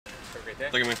Right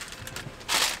there? Look at me.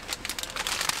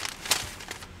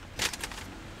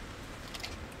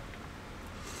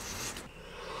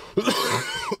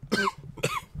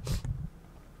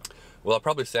 Well, I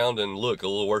probably sound and look a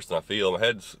little worse than I feel. My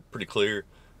head's pretty clear,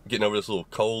 getting over this little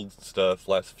cold stuff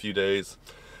last few days.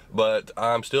 But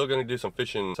I'm still going to do some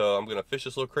fishing, so I'm going to fish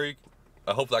this little creek.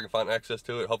 Hopefully I can find access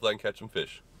to it. Hopefully I can catch some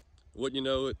fish. Wouldn't you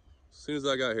know it, as soon as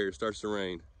I got here, it starts to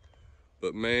rain.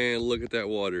 But man, look at that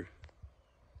water.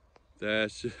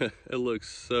 That's just, it looks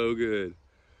so good.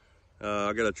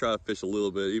 I got to try to fish a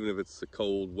little bit, even if it's a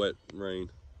cold, wet rain.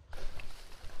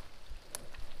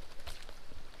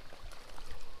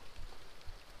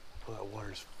 Oh, that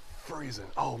water's freezing.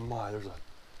 Oh my, there's a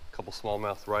couple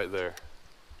smallmouth right there.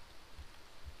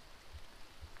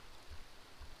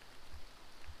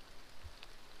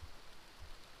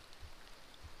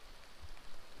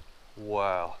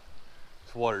 Wow,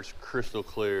 this water's crystal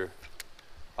clear.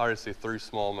 I already see 3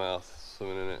 smallmouth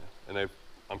swimming in it, and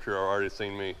I'm sure I've already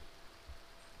seen me.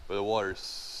 But the water's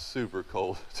super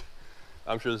cold.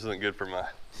 I'm sure this isn't good for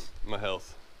my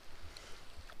health.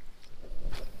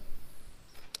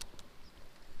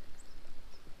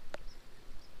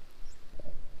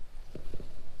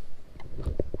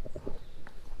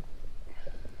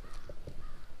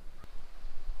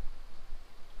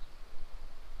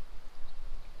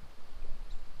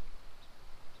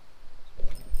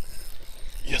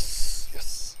 Yes,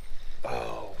 yes.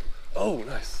 Oh,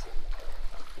 nice.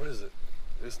 What is it?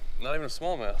 It's not even a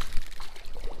smallmouth,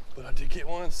 but I did get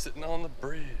one sitting on the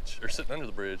bridge, or sitting under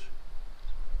the bridge.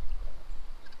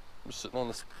 I'm just sitting on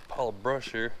this pile of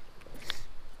brush here.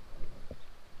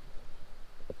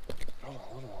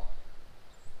 Hold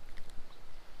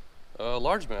on.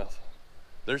 Largemouth.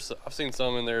 I've seen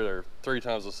some in there that are 3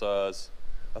 times the size.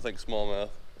 I think smallmouth.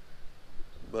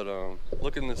 But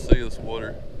looking to see this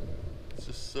water, it's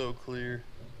just so clear.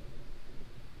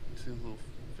 See a little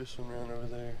fish swimming around over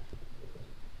there.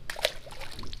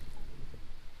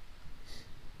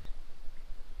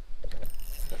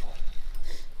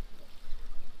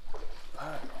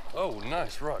 Oh,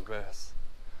 nice rock bass.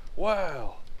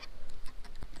 Wow.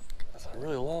 That's a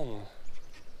really long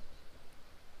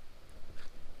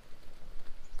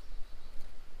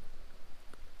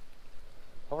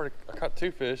one. I caught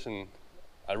 2 fish and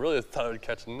I really thought I would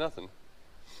catch nothing.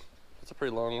 That's a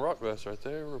pretty long rock bass right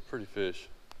there. Real pretty fish.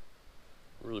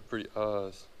 Really pretty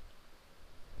eyes.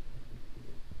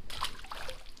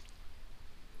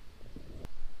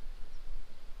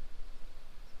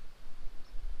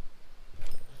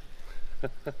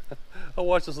 I'll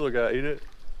watch this little guy eat it.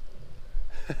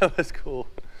 That was cool.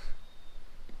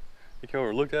 He came over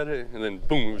and looked at it, and then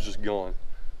boom, it was just gone.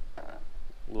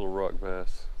 Little rock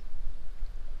bass.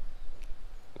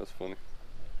 That's funny.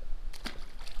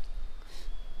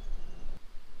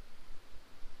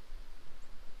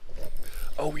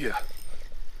 Oh yeah.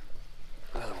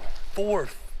 Another one. 4.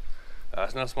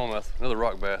 It's not a smallmouth, another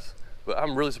rock bass. But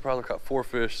I'm really surprised I caught 4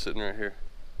 fish sitting right here.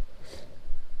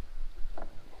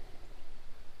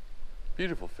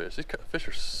 Beautiful fish. These fish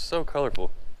are so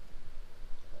colorful.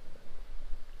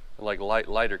 Like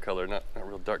lighter color, not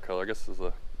real dark color. I guess this is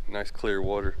a nice clear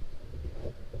water.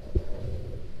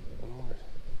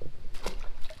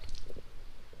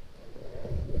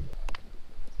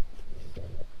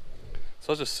 So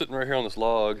I was just sitting right here on this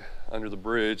log under the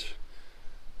bridge,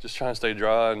 just trying to stay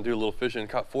dry and do a little fishing.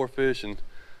 Caught 4 fish in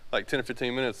like 10 or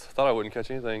 15 minutes. Thought I wouldn't catch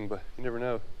anything, but you never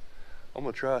know. I'm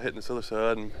gonna try hitting this other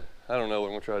side, and I don't know what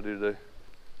I'm gonna try to do today.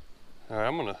 All right,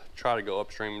 I'm gonna try to go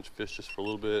upstream and fish just for a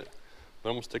little bit, but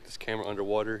I'm gonna stick this camera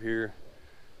underwater here,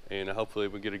 and hopefully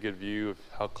we'll get a good view of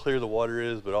how clear the water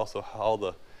is, but also how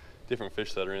the different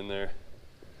fish that are in there.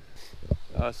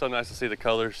 It's so nice to see the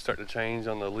colors starting to change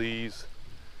on the leaves.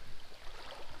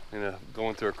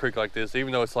 Going through a creek like this,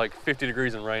 even though it's like 50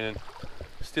 degrees and raining,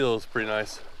 still is pretty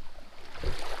nice.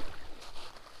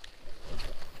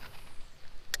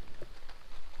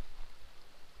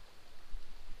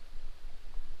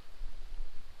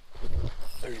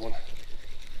 There's one.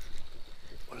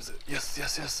 What is it? Yes,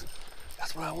 yes, yes.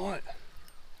 That's what I want.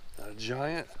 Not a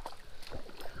giant,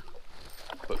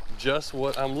 but just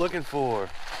what I'm looking for.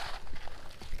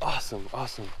 Awesome,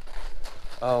 awesome.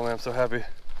 Oh man, I'm so happy.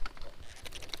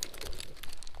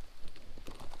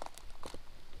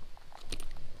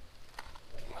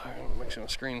 All right, I'm gonna make sure my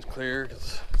screen's clear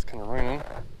because it's kind of raining.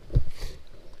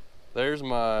 There's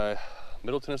my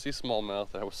Middle Tennessee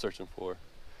smallmouth that I was searching for.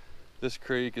 This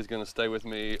creek is gonna stay with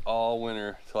me all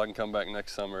winter till I can come back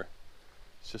next summer.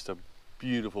 It's just a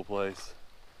beautiful place.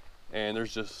 And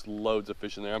there's just loads of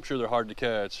fish in there. I'm sure they're hard to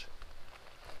catch,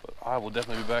 but I will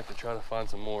definitely be back to try to find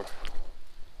some more.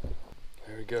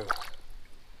 There we go.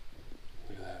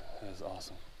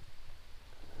 awesome.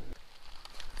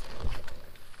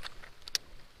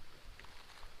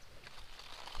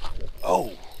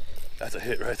 Oh, that's a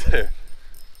hit right there.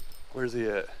 Where's he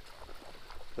at?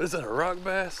 What is that, a rock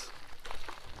bass?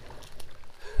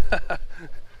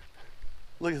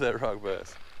 Look at that rock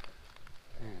bass.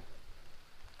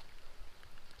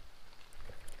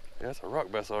 Yeah, that's a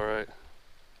rock bass, all right.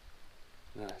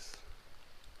 Nice.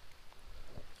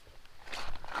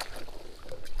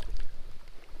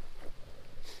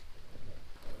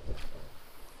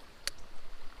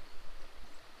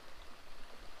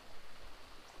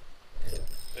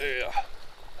 Yeah,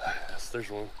 yes, there's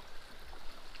one.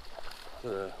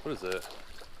 What is that?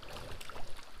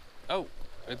 Oh,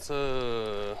 it's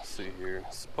let's see here,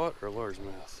 spot or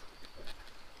largemouth?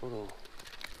 Hold on.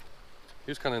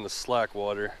 He was kind of in the slack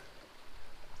water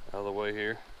out of the way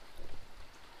here.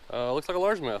 Looks like a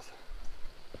largemouth,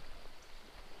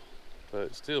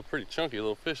 but still pretty chunky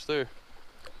little fish there.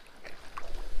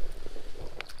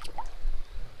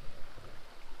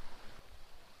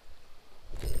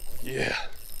 Yeah,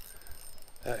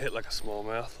 that hit like a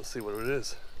smallmouth. Let's see what it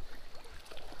is.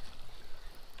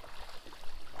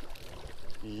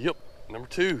 Yep, number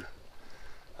 2.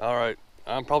 All right,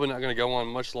 I'm probably not gonna go on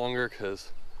much longer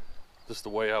because just the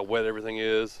way how wet everything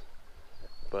is.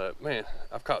 But man,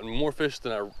 I've caught more fish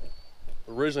than I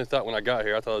originally thought when I got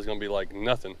here. I thought it was gonna be like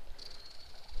nothing.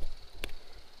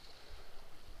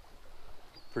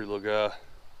 Pretty little guy.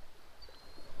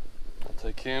 I'll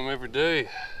take him every day.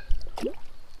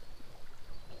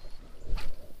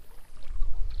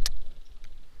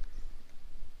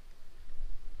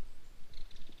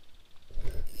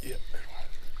 Yep, there's one.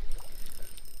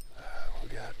 We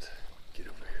got, get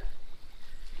over here.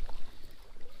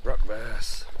 Rock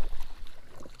bass.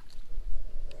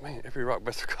 Man, every rock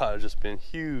bass I've caught has just been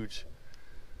huge.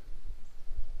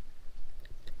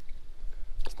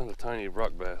 It's not a tiny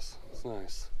rock bass. It's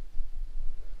nice.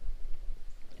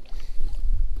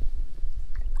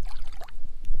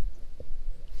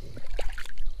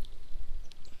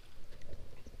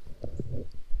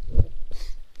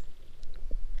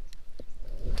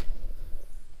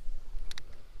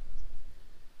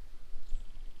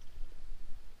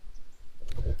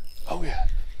 Oh yeah,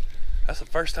 that's the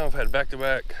first time I've had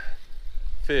back-to-back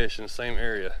fish in the same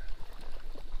area.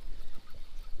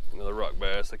 Another rock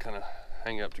bass, they kind of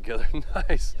hang up together.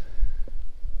 Nice.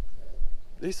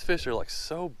 These fish are like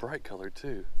so bright colored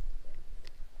too.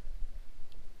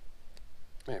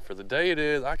 Man, for the day it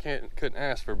is, I couldn't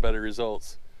ask for better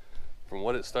results from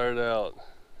what it started out,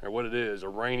 or what it is, a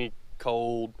rainy,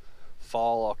 cold,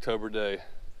 fall October day.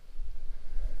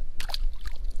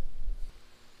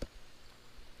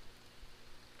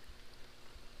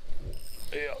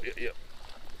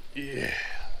 Yeah.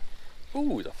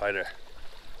 Ooh, the fighter.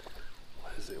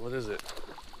 What is it? What is it?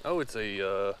 Oh, it's a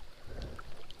is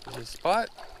it a spot?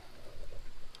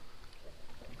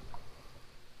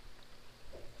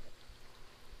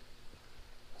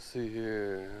 Let's see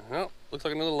here. Oh, looks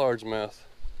like another largemouth.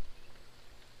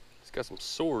 He's got some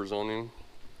sores on him,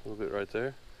 a little bit right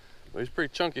there, but he's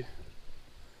pretty chunky.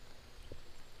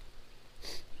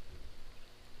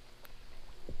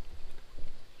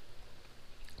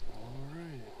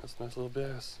 That's a nice little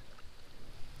bass.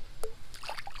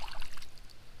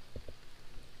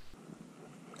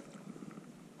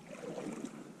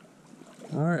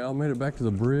 All right, I made it back to the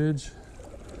bridge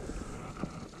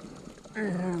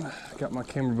and got my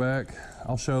camera back.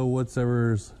 I'll show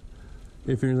whatever's,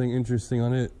 if anything interesting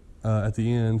on it at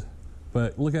the end.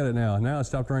 But look at it now. Now it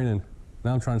stopped raining.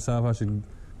 Now I'm trying to decide if I should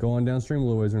go on downstream a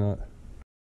little ways or not.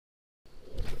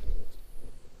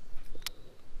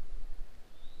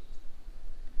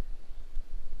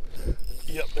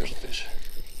 Yep, there's a fish.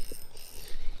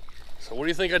 So what do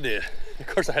you think I did? Of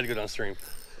course I had to go downstream.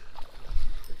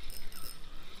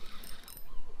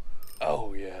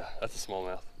 Oh yeah, that's a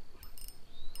smallmouth.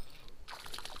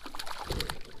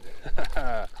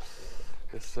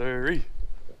 Yes sirree.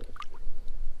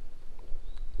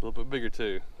 A little bit bigger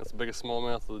too. That's the biggest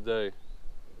smallmouth of the day.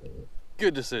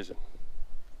 Good decision.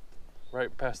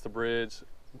 Right past the bridge.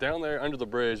 Down there under the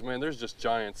bridge, man, there's just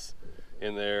giants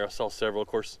in there. I saw several. Of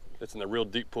course, it's in a real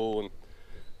deep pool and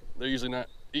they're usually not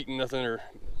eating nothing or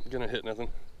gonna hit nothing.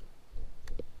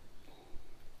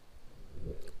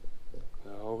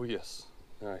 Oh yes,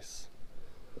 nice.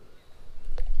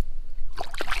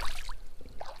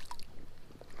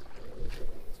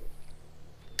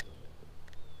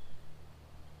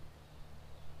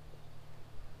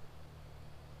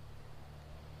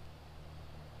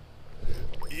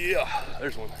 Yeah,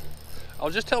 there's one. I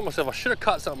was just telling myself I should have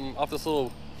caught something off this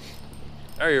little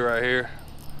area right here.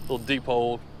 Little deep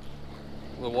hole.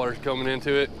 The water's coming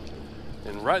into it.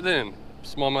 And right then,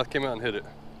 smallmouth came out and hit it.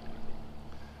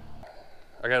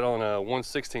 I got on a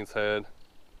 1/16 head.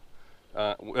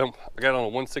 I got on a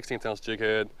 1/16 ounce jig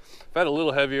head. If I had a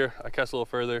little heavier, I cast a little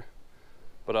further,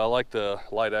 but I like the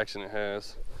light action it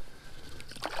has.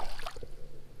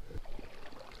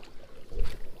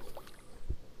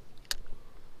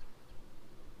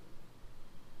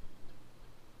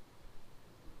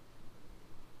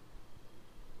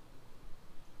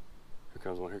 Here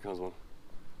comes one, here comes one.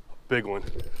 A big one.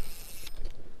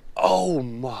 Oh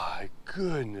my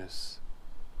goodness.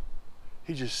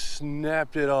 He just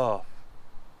snapped it off.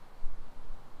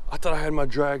 I thought I had my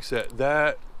drag set.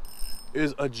 That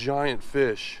is a giant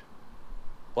fish.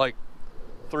 Like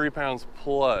 3 pounds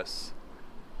plus.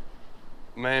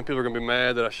 Man, people are gonna be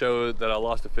mad that I showed that I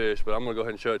lost a fish, but I'm gonna go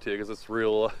ahead and show it to you because it's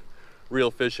real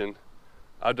fishing.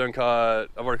 I've already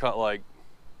caught like,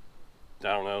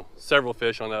 I don't know, several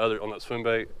fish on that swim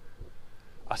bait.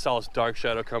 I saw this dark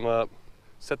shadow come up,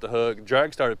 set the hook,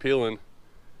 drag started peeling,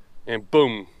 and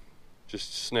boom,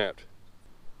 just snapped.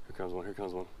 Here comes one, here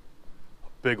comes one. A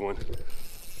big one.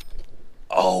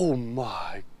 Oh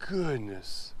my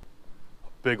goodness. A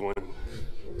big one.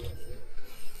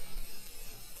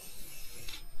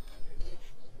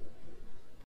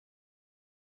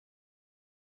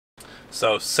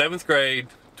 So 7th grade,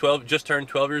 just turned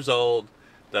 12 years old,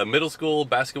 the middle school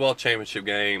basketball championship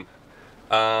game.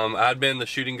 I'd been the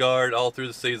shooting guard all through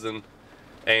the season,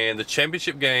 and the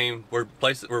championship game, we're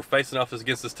facing off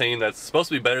against this team that's supposed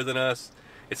to be better than us.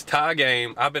 It's tie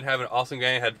game. I've been having an awesome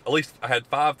game. I had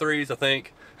 5 threes, I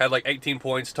think. Had like 18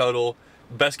 points total.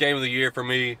 Best game of the year for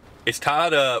me. It's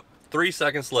tied up, 3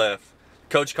 seconds left.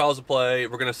 Coach calls a play.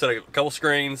 We're gonna set a couple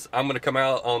screens. I'm gonna come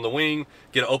out on the wing,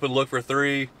 get an open look for a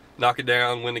 3, knock it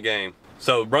down, win the game.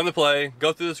 So run the play,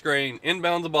 go through the screen,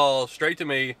 inbound the ball straight to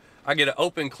me. I get an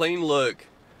open, clean look,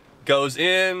 goes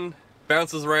in,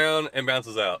 bounces around, and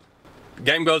bounces out.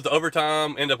 Game goes to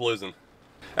overtime, end up losing.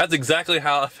 That's exactly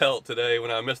how I felt today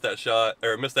when I missed that shot,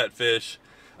 or missed that fish.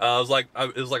 It was like a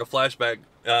flashback,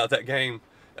 that game.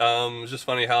 It's just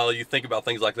funny how you think about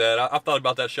things like that. I've thought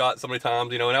about that shot so many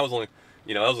times, you know, and I was only,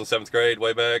 you know, I was in 7th grade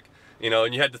way back, you know,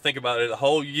 and you had to think about it a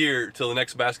whole year till the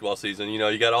next basketball season. You know,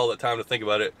 you got all that time to think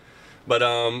about it. But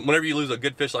whenever you lose a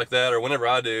good fish like that, or whenever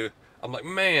I do, I'm like,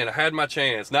 man, I had my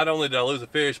chance. Not only did I lose a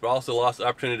fish, but I also lost the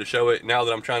opportunity to show it now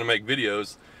that I'm trying to make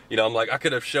videos. You know, I'm like, I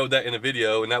could have showed that in a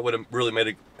video, and that would have really made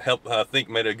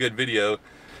a good video.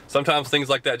 Sometimes things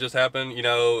like that just happen. You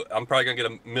know, I'm probably gonna get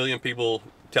a million people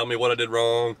tell me what I did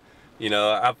wrong. You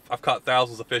know, I've caught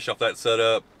thousands of fish off that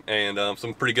setup, and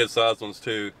some pretty good sized ones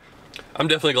too. I'm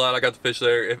definitely glad I got the fish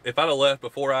there. If I'd have left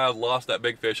before I lost that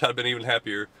big fish, I'd have been even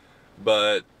happier.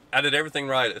 But I did everything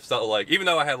right. It felt like, even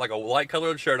though I had like a light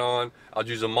colored shirt on, I'll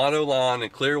use a mono line and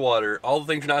clear water, all the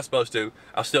things you're not supposed to,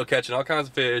 I was still catching all kinds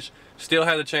of fish, still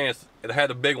had a chance, and I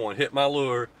had a big one hit my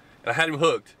lure, and I had him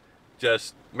hooked.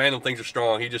 Just, man, them things are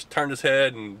strong. He just turned his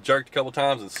head and jerked a couple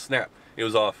times and snap, it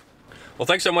was off. Well,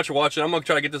 thanks so much for watching. I'm gonna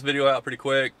try to get this video out pretty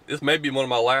quick. This may be one of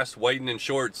my last wading in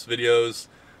shorts videos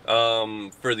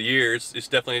for the year. It's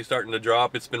definitely starting to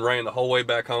drop. It's been raining the whole way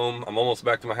back home. I'm almost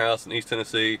back to my house in East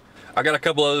Tennessee. I got a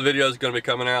couple other videos going to be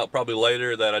coming out probably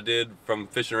later that I did from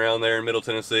fishing around there in Middle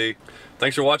Tennessee.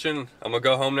 Thanks for watching. I'm gonna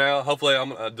go home now. Hopefully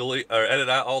I'm gonna delete or edit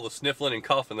out all the sniffling and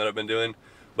coughing that I've been doing,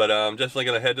 but I'm definitely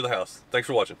gonna head to the house. Thanks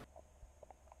for watching.